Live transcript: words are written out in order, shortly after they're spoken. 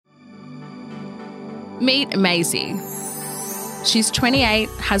Meet Maisie. She's 28,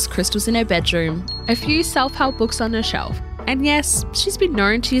 has crystals in her bedroom, a few self-help books on her shelf, and yes, she's been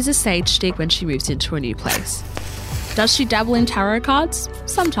known to use a sage stick when she moves into a new place. Does she dabble in tarot cards?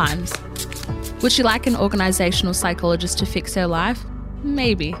 Sometimes. Would she like an organisational psychologist to fix her life?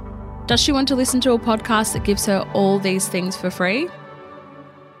 Maybe. Does she want to listen to a podcast that gives her all these things for free?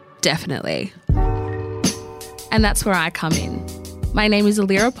 Definitely. And that's where I come in. My name is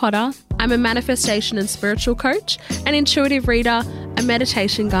Alira Potter. I'm a manifestation and spiritual coach, an intuitive reader, a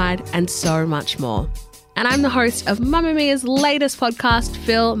meditation guide, and so much more. And I'm the host of Mamamia's latest podcast,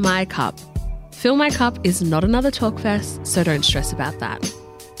 Fill My Cup. Fill My Cup is not another talk fest, so don't stress about that.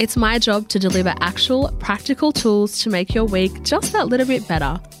 It's my job to deliver actual, practical tools to make your week just that little bit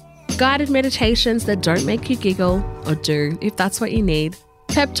better. Guided meditations that don't make you giggle, or do if that's what you need.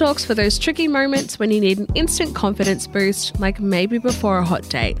 Pep talks for those tricky moments when you need an instant confidence boost, like maybe before a hot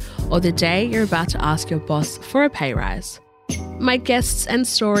date or the day you're about to ask your boss for a pay rise. My guests and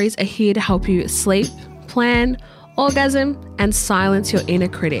stories are here to help you sleep, plan, orgasm, and silence your inner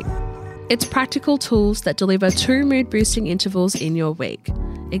critic. It's practical tools that deliver 2 mood-boosting intervals in your week,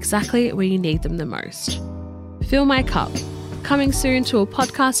 exactly where you need them the most. Fill My Cup, coming soon to a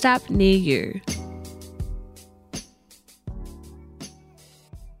podcast app near you.